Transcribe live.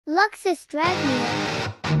Luxus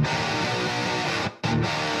Dragneel.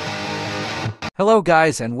 Hello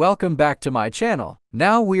guys and welcome back to my channel.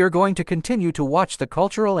 Now we are going to continue to watch the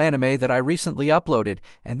cultural anime that I recently uploaded,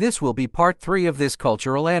 and this will be part 3 of this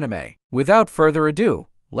cultural anime. Without further ado,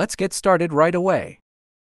 let's get started right away.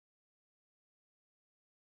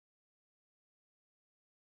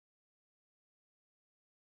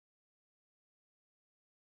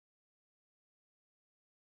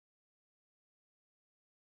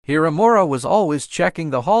 Hiramura was always checking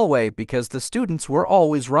the hallway because the students were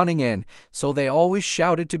always running in, so they always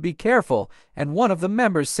shouted to be careful, and one of the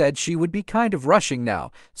members said she would be kind of rushing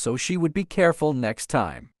now, so she would be careful next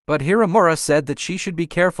time. But Hiramura said that she should be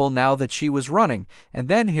careful now that she was running, and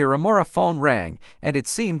then Hiramura's phone rang, and it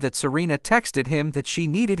seemed that Serena texted him that she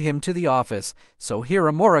needed him to the office, so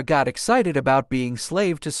Hiramura got excited about being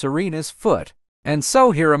slave to Serena's foot. And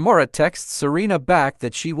so Hiramura texts Serena back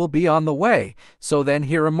that she will be on the way, so then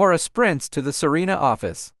Hiramura sprints to the Serena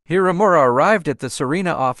office. Hiramura arrived at the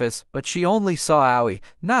Serena office, but she only saw Aoi,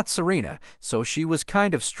 not Serena, so she was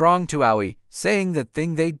kind of strong to Aoi, saying that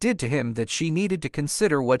thing they did to him that she needed to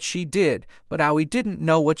consider what she did, but Aoi didn't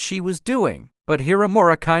know what she was doing. But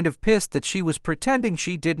Hiramura kind of pissed that she was pretending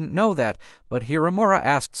she didn't know that, but Hiramura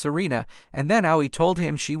asked Serena, and then Aoi told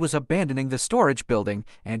him she was abandoning the storage building,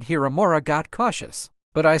 and Hiramura got cautious.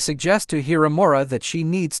 But I suggest to Hiramura that she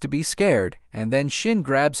needs to be scared, and then Shin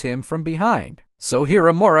grabs him from behind. So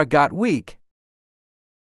Hiramura got weak.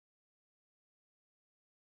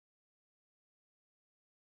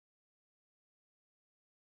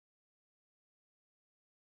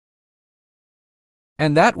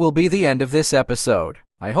 And that will be the end of this episode.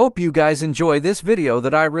 I hope you guys enjoy this video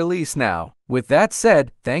that I release now. With that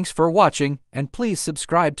said, thanks for watching, and please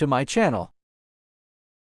subscribe to my channel.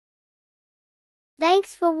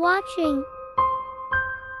 Thanks for watching.